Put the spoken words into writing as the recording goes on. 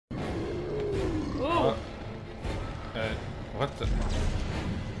What the?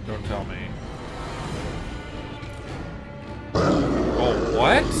 Don't tell me. Oh,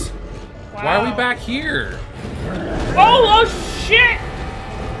 what? Wow. Why are we back here? Oh shit!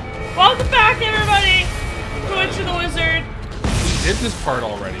 Welcome back, everybody! To Witch of the Wizard. We did this part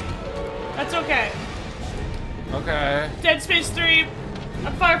already. That's okay. Okay. Dead Space 3.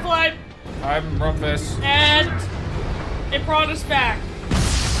 I'm Firefly. I'm Rumpus. And it brought us back.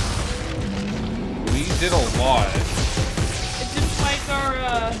 We did a lot. It didn't like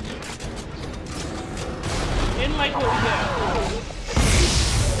our, didn't like what we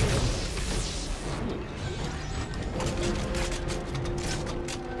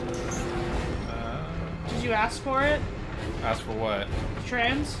did. Did you ask for it? Ask for what?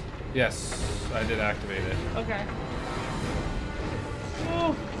 Trans? Yes, I did activate it. Okay.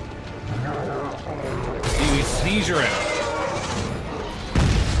 Ooh. See, we sneeze your out.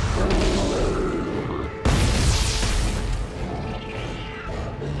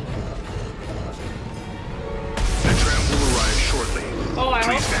 The tram will arrive shortly. Oh, I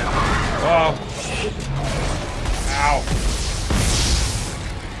Please hope. stand by. Oh. Ow.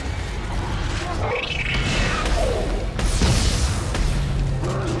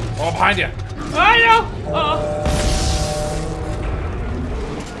 Oh, behind you. I know! Uh-oh.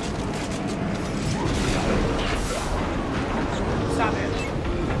 Stop it.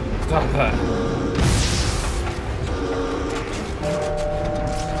 Stop that.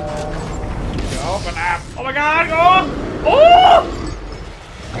 Open up. Oh my god! Oh!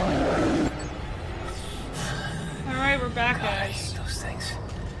 Alright, we're back, guys. Those things.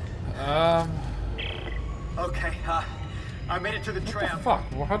 Okay, I made it to the tram. Fuck.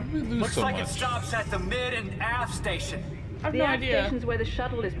 Well, how did we lose Looks so like much? it stops at the mid and aft station. I have The no aft idea. station's where the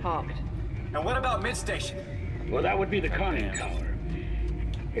shuttle is parked. And what about mid station? Well, that would be the conning tower.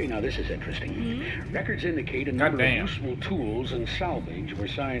 Hey, now this is interesting. Records indicate a number Goddamn. of useful tools and salvage were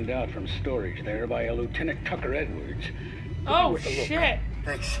signed out from storage there by a Lieutenant Tucker Edwards. Oh, Worth a look. shit.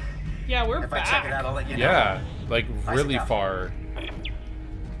 Thanks. Yeah, we're If I check it out, back. I'll let you know. Yeah, like really Bye. far.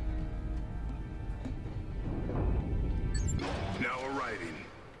 Now arriving.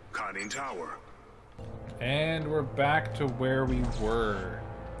 Conning tower. And we're back to where we were,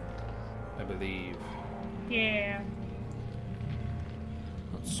 I believe. Yeah.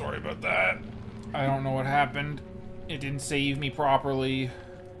 Sorry about that. I don't know what happened. It didn't save me properly.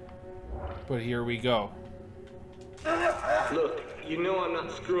 But here we go. Look, you know I'm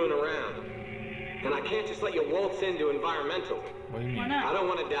not screwing around. And I can't just let you waltz into environmental. What do you Why mean? not? I don't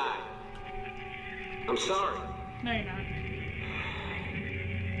want to die. I'm sorry. No, you're not.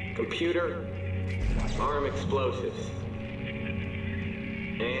 Computer, arm explosives,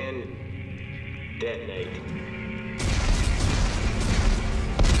 and detonate.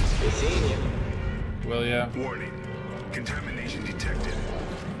 You seen you? Will ya? Warning. Contamination detected.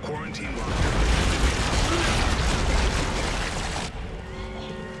 Quarantine lockdown.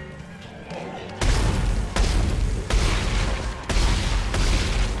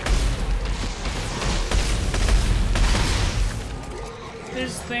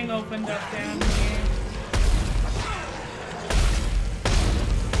 This thing opened up down here.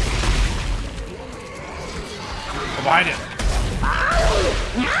 Go behind it.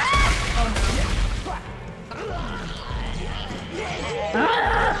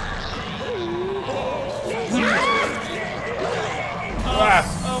 Ah.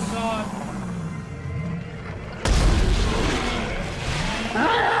 Oh god.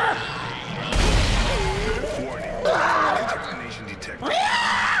 Warning. Contamination detected.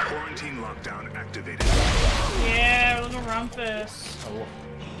 Quarantine lockdown activated. Yeah, little rumpus. Oh.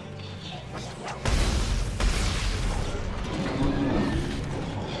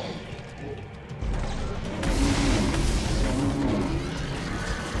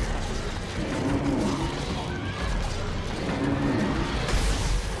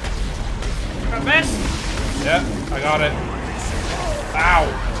 Rumpus? Yeah, I got it. Ow!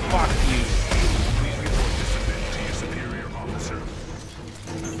 Fuck you. Please report this event to your superior officer.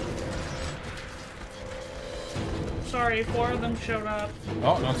 Sorry, 4 of them showed up.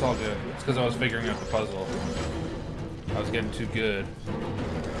 Oh, no, it's all good. It's because I was figuring out the puzzle. I was getting too good.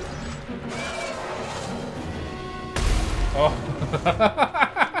 Oh.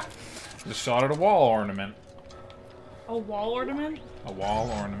 Just shot at a wall ornament. A wall ornament? A wall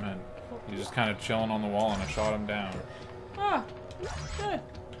ornament. He's just kind of chilling on the wall and I shot him down. Ah, good.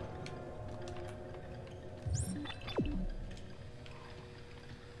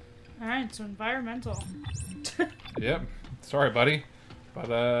 Alright, so environmental. Yep. Sorry, buddy. But,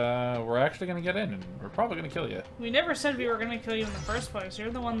 we're actually gonna get in and we're probably gonna kill you. We never said we were gonna kill you in the first place.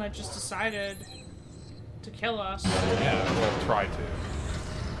 You're the one that just decided. to kill us. Yeah, we'll try to.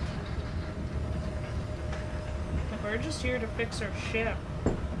 Like, we're just here to fix our ship.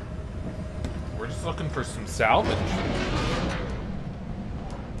 We're just looking for some salvage.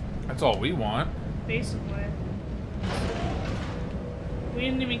 That's all we want. Basically. We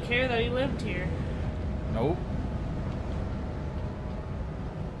didn't even care that he lived here. Nope.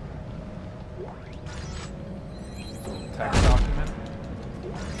 Tax document.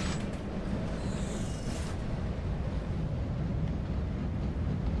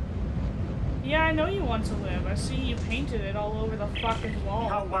 Yeah, I know you want to live. I see you painted it all over the fucking wall. You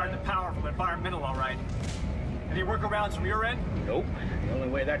hotwired the power from environmental, all right. Any workarounds from your end? Nope. The only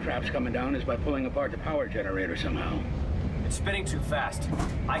way that trap's coming down is by pulling apart the power generator somehow. It's spinning too fast.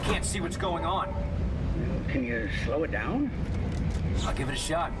 I can't see what's going on. Can you slow it down? I'll give it a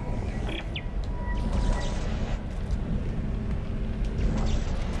shot.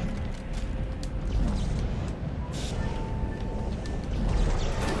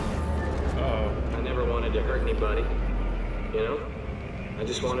 I never wanted to hurt anybody. You know? I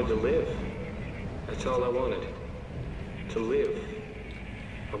just wanted to live. That's all I wanted. To live.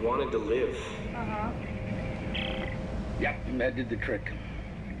 I wanted to live. Uh-huh. Yep, that did the trick.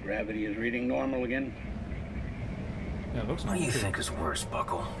 Gravity is reading normal again. Yeah, it looks What do you nice. think is worse,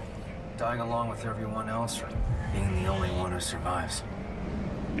 Buckle? Dying along with everyone else, or being the only one who survives?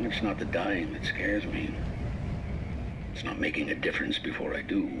 It's not the dying that scares me. It's not making a difference before I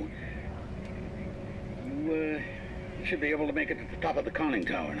do. You should be able to make it to the top of the conning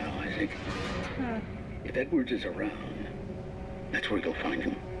tower now, I think. If Edwards is around, that's where you'll find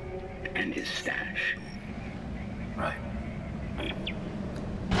him. And his stash. Right. Alright,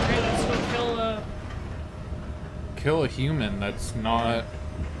 let's go kill Kill a human that's not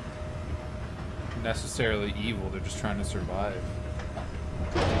necessarily evil. They're just trying to survive.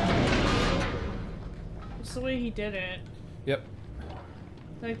 It's the way he did it. Yep.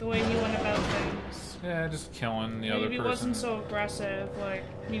 Like the way he went about things. Yeah, just killing the other Maybe person. he wasn't so aggressive, like,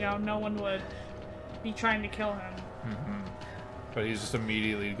 you know, no one would be trying to kill him. But he's just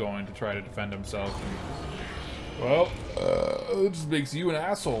immediately going to try to defend himself. And, well, it just makes you an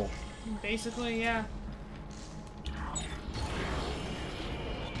asshole. Basically, yeah.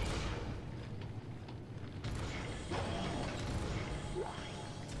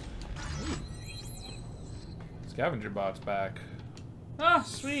 Scavenger bot's back. Oh,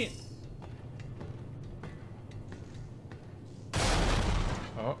 sweet.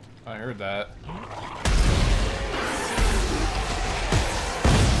 Oh, I heard that.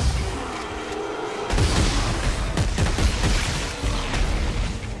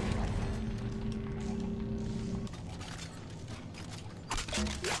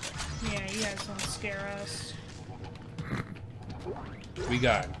 Yeah, you guys don't scare us. We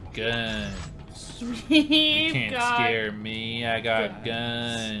got guns. You You can't scare me. I got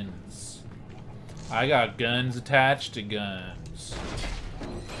guns. I got guns attached to guns.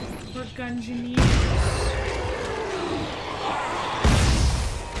 We're gungeoneers.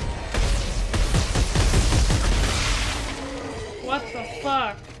 What the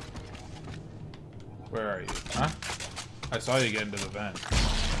fuck? Where are you? Huh? I saw you get into the vent.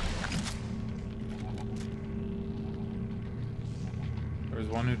 There was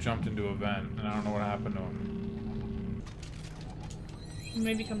one who jumped into a vent, and I don't know what happened to him.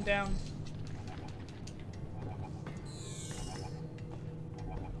 Maybe come down.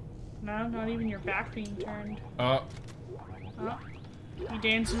 No, not even your back being turned. Oh, Oh, you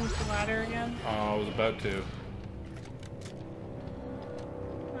dancing with the ladder again? I was about to.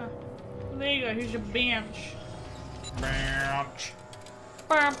 Oh. Well, there you go. Here's your bench. Bench.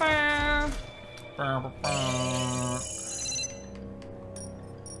 Bah, bah. Cool.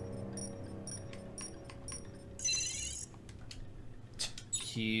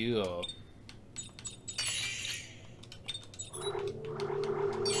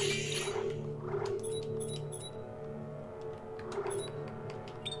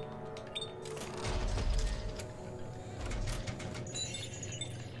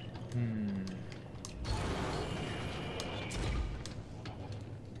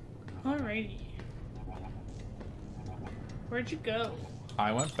 Alrighty. Where'd you go?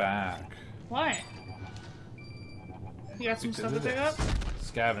 I went back. Why? You got some stuff to pick up?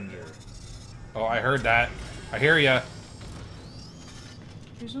 Scavenger. Oh, I heard that. I hear ya.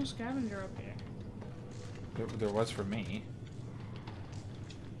 There's no scavenger up here. There was for me.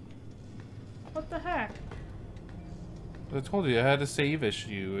 What the heck? I told you I had a save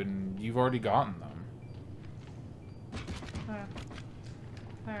issue, and you've already gotten them.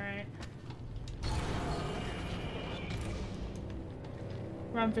 Alright.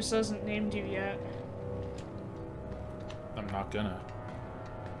 Rumpus hasn't named you yet. I'm not gonna.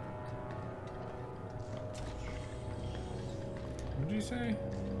 What did you say?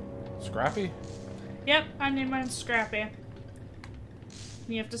 Scrappy? Yep, I named mine Scrappy.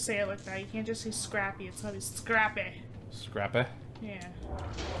 You have to say it like that. You can't just say Scrappy. It's gotta be Scrappy. Scrappy? Yeah.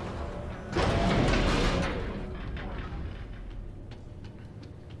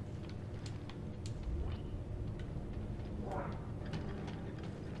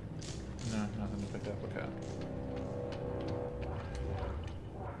 No, nothing to pick up. Okay.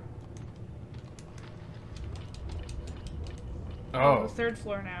 Oh, Oh. the 3rd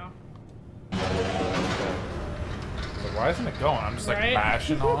floor now. But why isn't it going? I'm just like Right?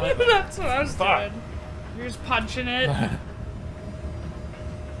 mashing on it. That's what I was Fuck. doing. You're just punching it.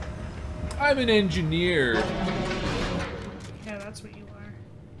 I'm an engineer. Yeah, that's what you are.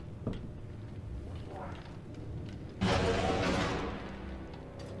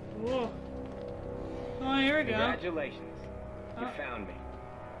 Whoa. Oh, here we go. Congratulations. You found me.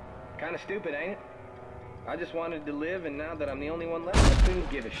 Kind of stupid, ain't it? I just wanted to live, and now that I'm the only one left, I couldn't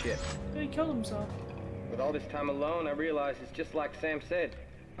give a shit. He killed himself. With all this time alone, I realize it's just like Sam said.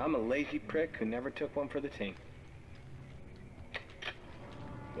 I'm a lazy prick who never took one for the team.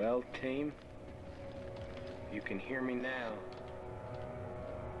 Well, team, you can hear me now.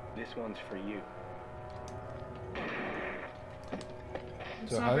 This one's for you.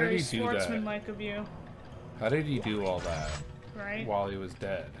 It's So not how did very he do that? sportsmanlike of you, How did he do all that right? while he was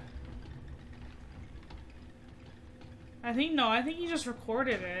dead? I think he just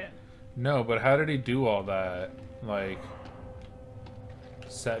recorded it. No, but how did he do all that? Like,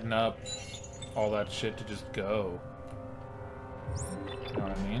 setting up all that shit to just go. You know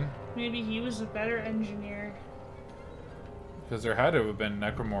what I mean? Maybe he was a better engineer. Because there had to have been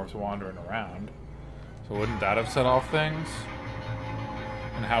necromorphs wandering around. So wouldn't that have set off things?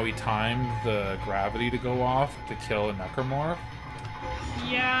 And how he timed the gravity to go off to kill a necromorph?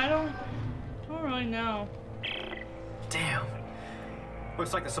 Yeah, I don't really know. Damn.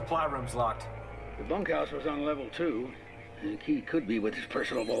 Looks like the supply room's locked. The bunkhouse was on level 2. The key could be with his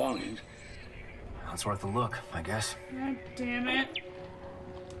personal belongings. That's worth a look, I guess. God damn it.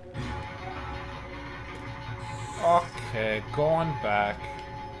 Okay, going back.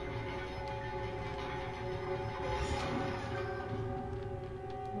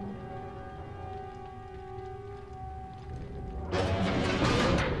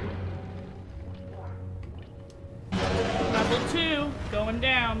 Level 2, going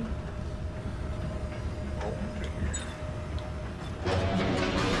down.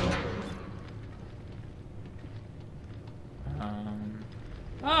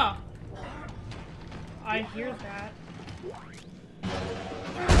 Oh. I hear that.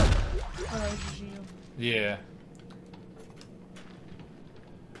 Oh, it's you. Yeah.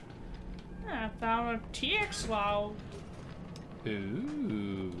 I found a TX log.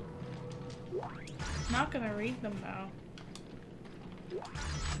 Ooh. Not gonna read them though.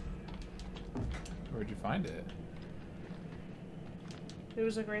 Where'd you find it? It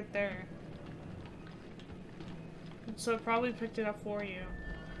was like right there. So it probably picked it up for you.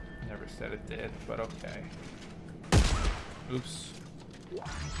 Never said it did, but okay. Oops.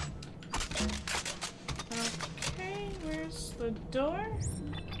 Okay, where's the door?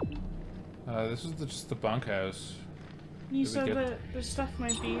 This is just the bunkhouse. You Did we said get- that the stuff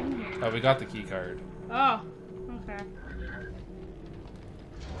might be in here. Oh, we got the key card. Oh, okay.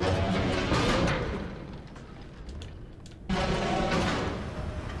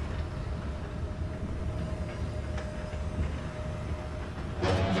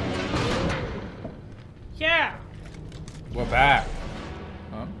 Yeah. We're back.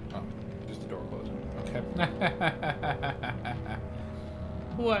 Oh, just the door closing. Okay.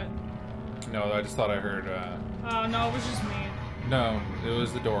 What? No, I just thought I heard. Oh no, it was just me. No, it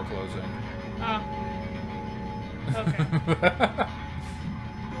was the door closing. Oh. Okay.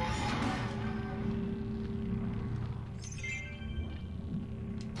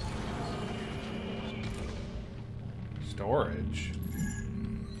 Storage.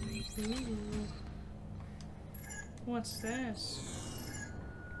 Ooh. What's this?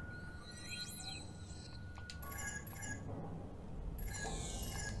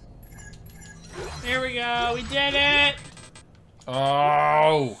 There we go. We did it.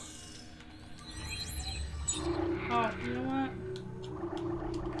 Oh. Oh, you know what?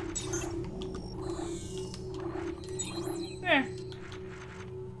 There.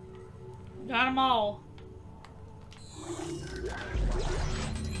 Got them all.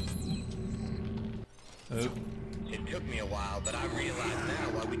 Oop. It took me a while, but I realize now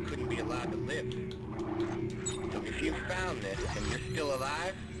why we couldn't be allowed to live. So if you found this and you're still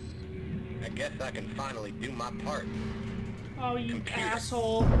alive, I guess I can finally do my part. Oh, you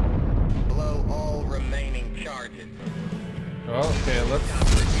asshole. Below all remaining charges. Okay, let's...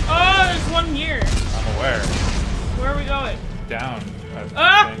 Oh, there's one here. I'm aware. Where are we going? Down.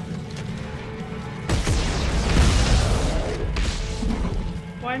 Ah!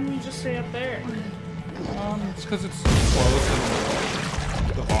 Why didn't we just stay up there? It's because it's close and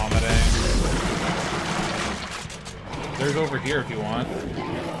the vomiting. There's over here if you want.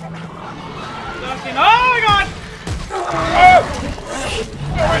 Fucking, oh my god! Oh!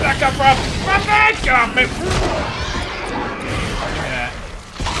 Where'd that come from? My man got me! Yeah.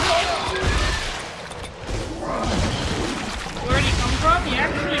 Where did he come from? He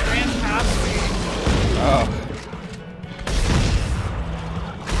actually ran past me. Oh.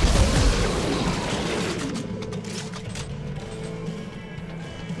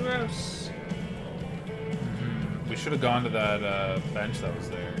 Gross. We should have gone to that bench that was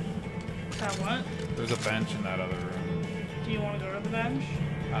there. That what? There's a bench in that other room. Do you want to go to the bench?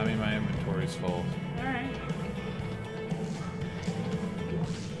 I mean, my inventory's full. Alright.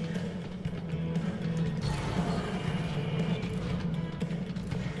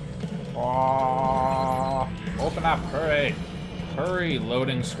 Oh, open up, hurry. Hurry,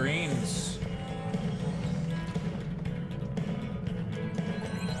 loading screens.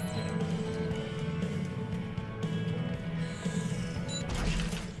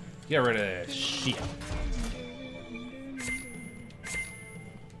 Get rid of this shit.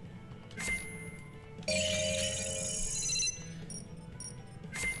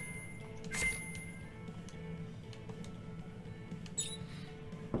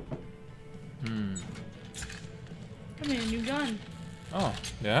 Come here, new gun. Oh,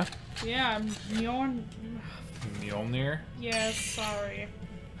 yeah? Yeah, Mjorn. Mjolnir? Yes, sorry.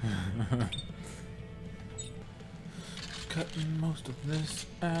 Cutting most of this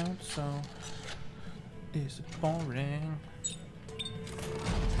out, so it's boring.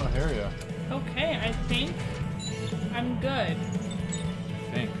 Oh, here we go. Okay, I think I'm good.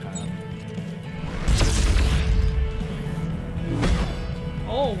 I think, huh?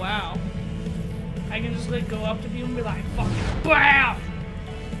 Oh, wow. I can just like go up to people and be like, fucking BAM!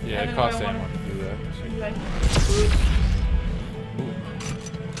 Yeah, And it then costs if I anyone to do that. Be like, Ooh.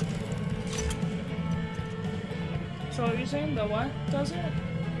 so what are you saying? The what does it?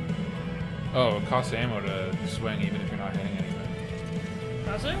 Oh, it costs ammo to swing even if you're not hitting anything.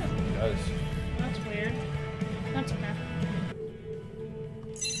 Does it? It does. That's weird. That's okay.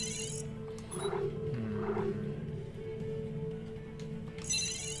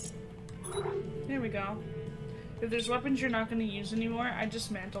 There we go. If there's weapons you're not going to use anymore, I just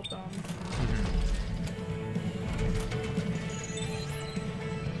mantled them.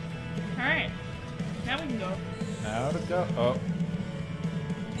 Alright. Now we can go. Now to go. Oh.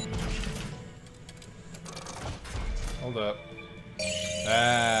 Hold up.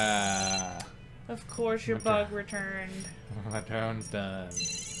 Ah. Of course your Okay. bug returned. My drone's done.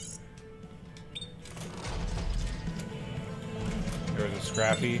 There was a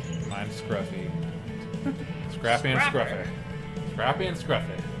Scrappy, mine's Scruffy. Scrappy and Scrapper. Scruffy. Scrappy and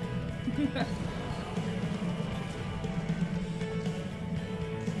Scruffy.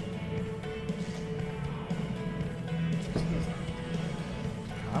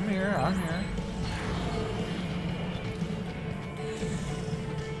 I'm here, I'm here.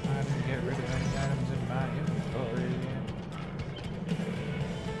 I didn't get rid of any items in my inventory.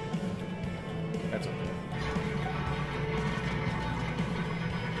 That's okay.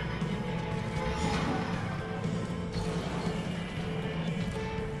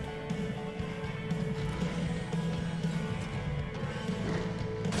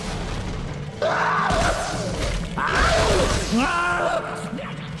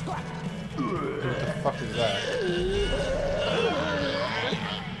 What the fuck is that?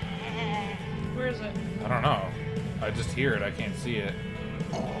 Where is it? I don't know. I just hear it, I can't see it.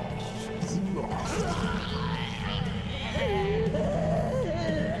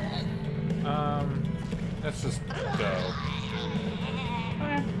 Let's just go.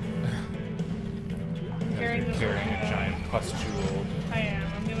 Okay. Carrying this Carrying a around. giant pustule. I am.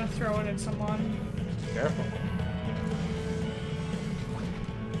 I'm gonna throw it at someone. Careful.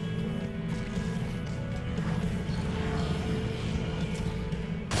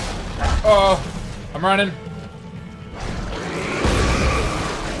 Oh, I'm running.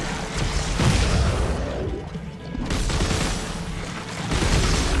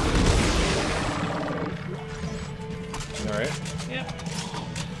 All right. Yep.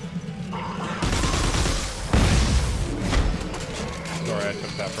 Sorry, I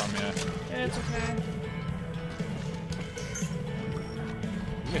took that from you. It's okay.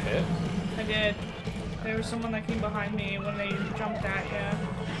 You get hit. I did. There was someone that came behind me when they jumped at you.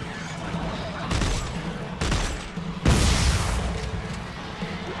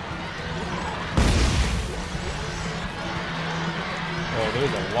 Oh,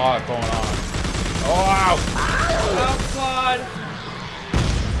 there's a lot going on. Oh, ow! Oh, God.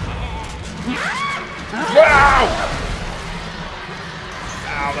 Ow!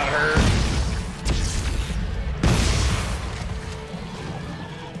 Ow, that hurt.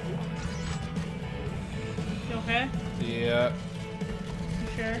 You okay? Yeah. You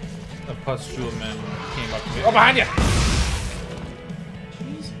sure? A pustule man came up to me. Oh, behind you!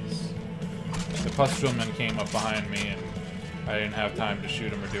 Jesus. The pustule man came up behind me and I didn't have time to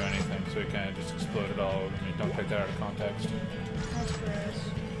shoot him or do anything, so he kind of just exploded all over me. Don't take that out of context. That's gross.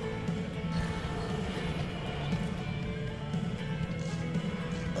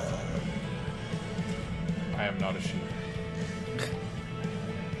 I am not a shooter.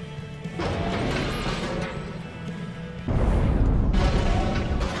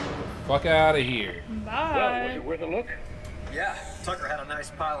 Fuck out of here. Bye. Well, was it worth a look? Yeah, Tucker had a nice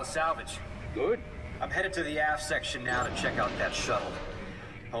pile of salvage. Good. I'm headed to the aft section now to check out that shuttle.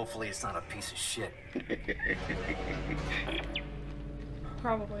 Hopefully it's not a piece of shit.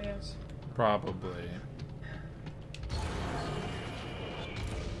 Probably is. Probably.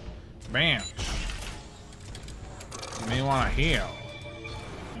 Bam. You may want to heal.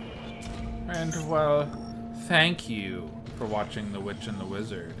 And, well, thank you for watching The Witch and the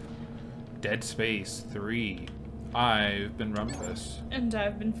Wizard. Dead Space 3. I've been Rumfist. And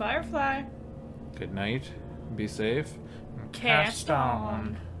I've been Firefly. Good night. Be safe. Cast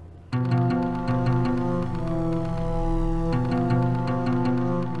on.